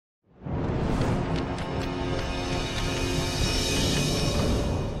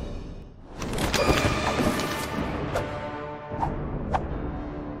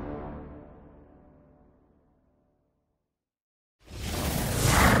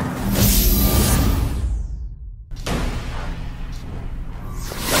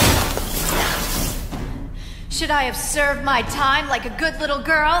Should I have served my time like a good little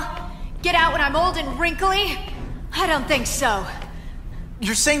girl? Get out when I'm old and wrinkly? I don't think so.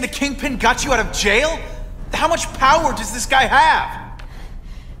 You're saying the Kingpin got you out of jail? How much power does this guy have?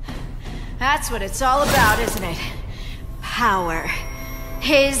 That's what it's all about, isn't it? Power.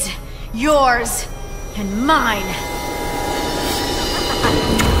 His, yours, and mine.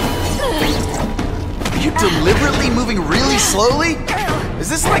 Are you deliberately moving really slowly? Is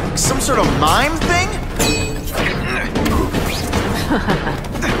this like some sort of mime thing? I've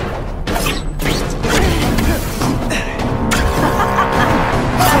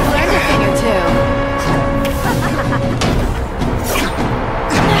learned a thing or two.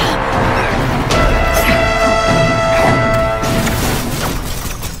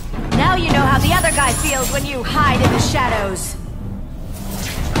 Now you know how the other guy feels when you hide in the shadows.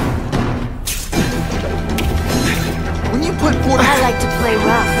 When you put forth... I like to play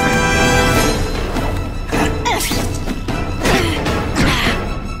rough.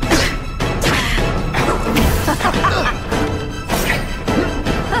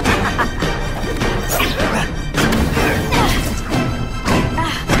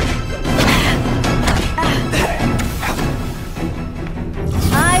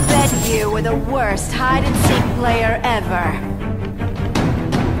 I bet you were the worst hide-and-seek player ever.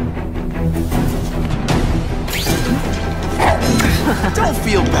 Don't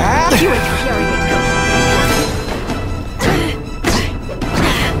feel bad! You infuriate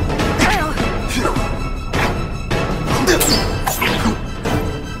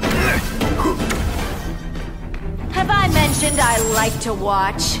Have I mentioned I like to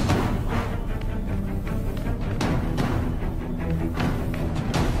watch?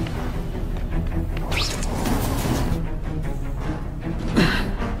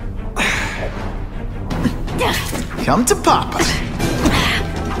 Come to Papa.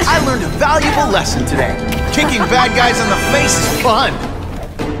 I learned a valuable lesson today. Kicking bad guys in the face is fun.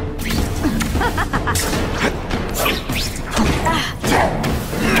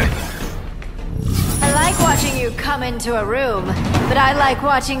 I like watching you come into a room, but I like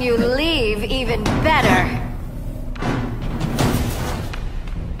watching you leave even better.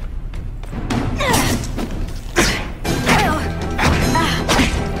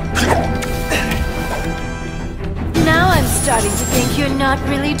 Now I'm starting to think you're not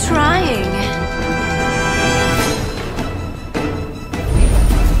really trying.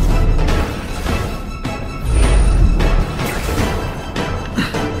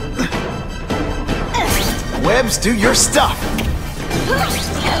 Webs, do your stuff.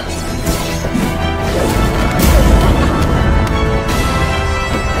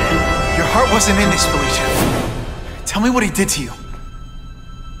 Your heart wasn't in this, Felicia. Tell me what he did to you.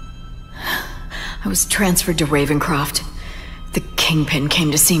 I was transferred to Ravencroft. The Kingpin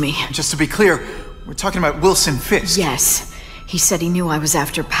came to see me. Just to be clear, we're talking about Wilson Fisk. Yes. He said he knew I was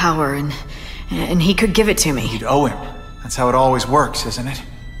after power and he could give it to me. You'd owe him. That's how it always works, isn't it?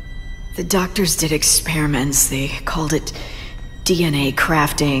 The doctors did experiments. They called it DNA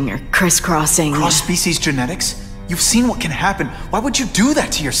crafting or crisscrossing. Cross-species genetics? You've seen what can happen. Why would you do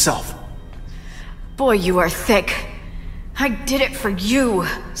that to yourself? Boy, you are thick. I did it for you,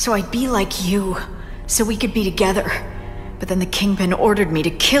 so I'd be like you, so we could be together. But then the Kingpin ordered me to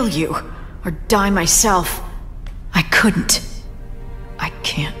kill you, or die myself. I couldn't. I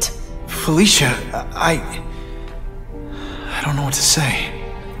can't. Felicia, I don't know what to say.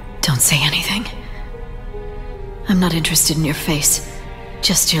 Don't say anything. I'm not interested in your face,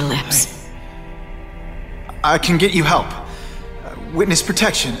 just your lips. I can get you help. Witness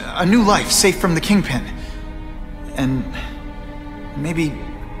protection, a new life safe from the Kingpin. And maybe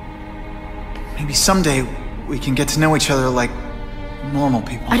someday we can get to know each other like normal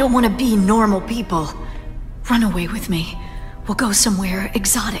people. I don't want to be normal people. Run away with me. We'll go somewhere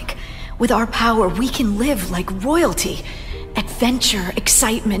exotic. With our power, we can live like royalty. Adventure,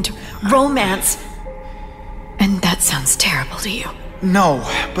 excitement, romance. And that sounds terrible to you. No,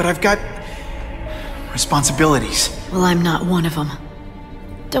 but I've got responsibilities. Well, I'm not one of them.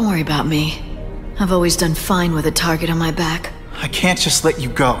 Don't worry about me. I've always done fine with a target on my back. I can't just let you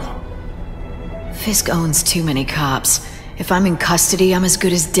go. Fisk owns too many cops. If I'm in custody, I'm as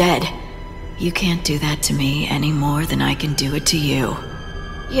good as dead. You can't do that to me any more than I can do it to you.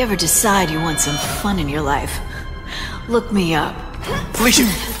 You ever decide you want some fun in your life? Look me up. Felicia,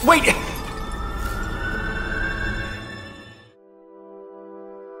 wait!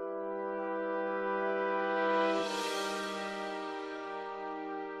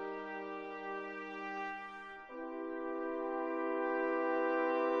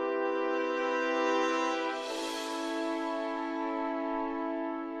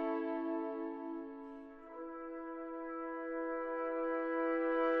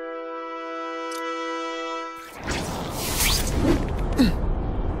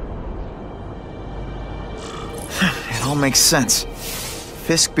 makes sense.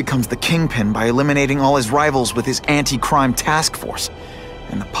 Fisk becomes the Kingpin by eliminating all his rivals with his anti-crime task force,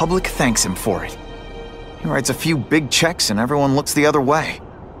 and the public thanks him for it. He writes a few big checks and everyone looks the other way.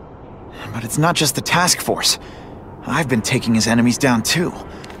 But it's not just the task force. I've been taking his enemies down too.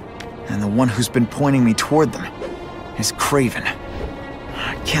 And the one who's been pointing me toward them is Kraven.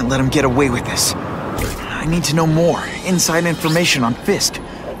 I can't let him get away with this. I need to know more, inside information on Fisk.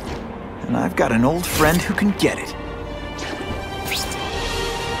 And I've got an old friend who can get it.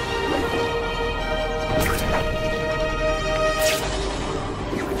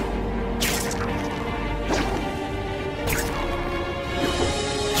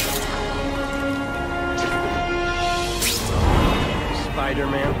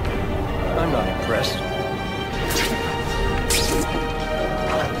 Spiderman? I'm not impressed.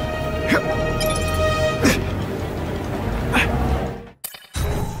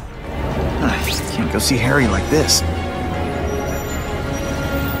 Can't go see Harry like this.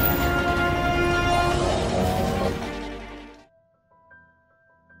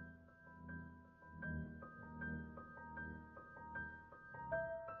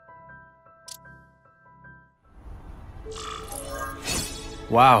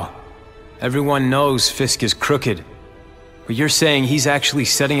 Wow. Everyone knows Fisk is crooked. But you're saying he's actually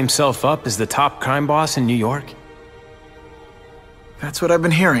setting himself up as the top crime boss in New York? That's what I've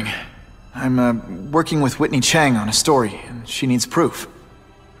been hearing. I'm working with Whitney Chang on a story, and she needs proof.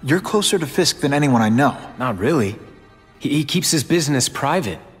 You're closer to Fisk than anyone I know. Not really. He keeps his business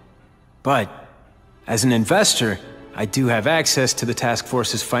private. But, as an investor, I do have access to the task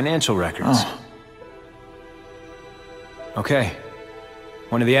force's financial records. Oh. Okay.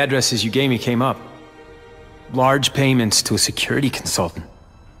 One of the addresses you gave me came up. Large payments to a security consultant.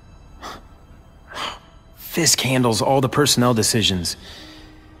 Fisk handles all the personnel decisions.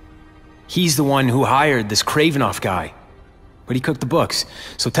 He's the one who hired this Kravinoff guy. But he cooked the books,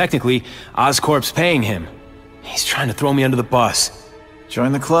 so technically, Oscorp's paying him. He's trying to throw me under the bus.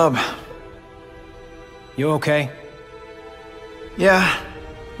 Join the club. You okay? Yeah,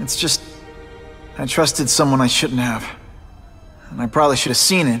 it's just... I trusted someone I shouldn't have. And I probably should have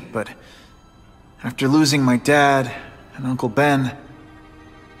seen it, but... after losing my dad and Uncle Ben...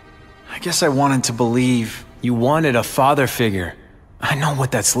 I guess I wanted to believe... You wanted a father figure. I know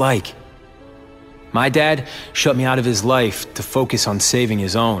what that's like. My dad shut me out of his life to focus on saving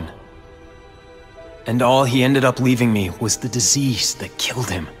his own. And all he ended up leaving me was the disease that killed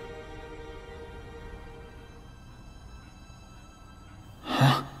him.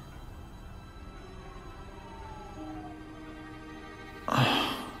 Huh?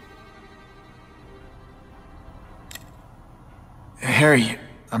 Harry,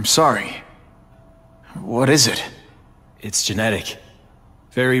 I'm sorry. What is it? It's genetic.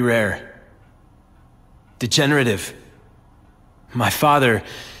 Very rare. Degenerative. My father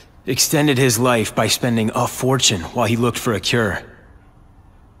extended his life by spending a fortune while he looked for a cure.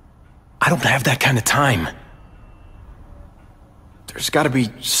 I don't have that kind of time. There's gotta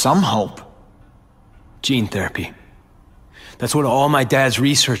be some hope. Gene therapy. That's what all my dad's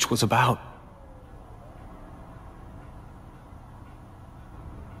research was about.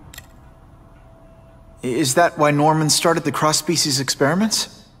 Is that why Norman started the cross-species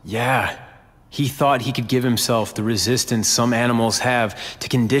experiments? Yeah. He thought he could give himself the resistance some animals have to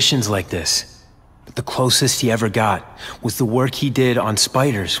conditions like this. But the closest he ever got was the work he did on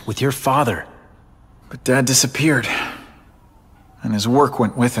spiders with your father. But Dad disappeared. And his work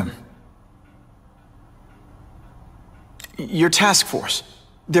went with him. Your task force.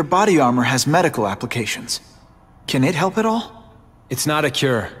 Their body armor has medical applications. Can it help at all? It's not a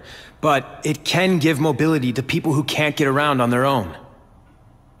cure, but it can give mobility to people who can't get around on their own.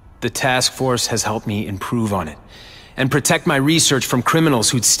 The task force has helped me improve on it, and protect my research from criminals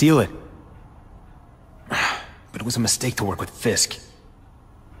who'd steal it. But it was a mistake to work with Fisk.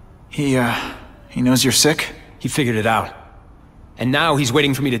 He knows you're sick? He figured it out. And now he's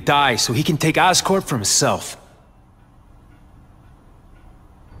waiting for me to die so he can take Oscorp for himself.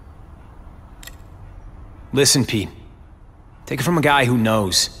 Listen, Pete. Take it from a guy who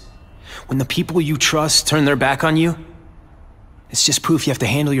knows. When the people you trust turn their back on you, it's just proof you have to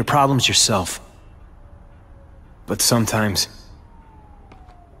handle your problems yourself. But sometimes,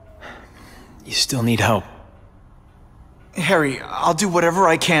 you still need help. Harry, I'll do whatever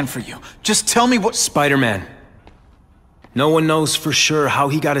I can for you. Just tell me what— Spiderman. No one knows for sure how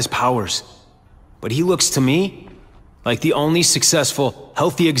he got his powers. But he looks to me like the only successful,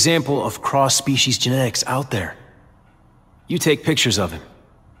 healthy example of cross-species genetics out there. You take pictures of him.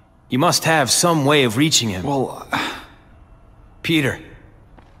 You must have some way of reaching him. Well, Peter,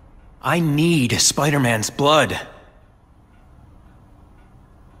 I need Spider-Man's blood.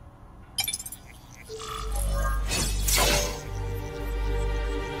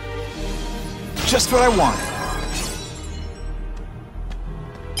 Just what I wanted.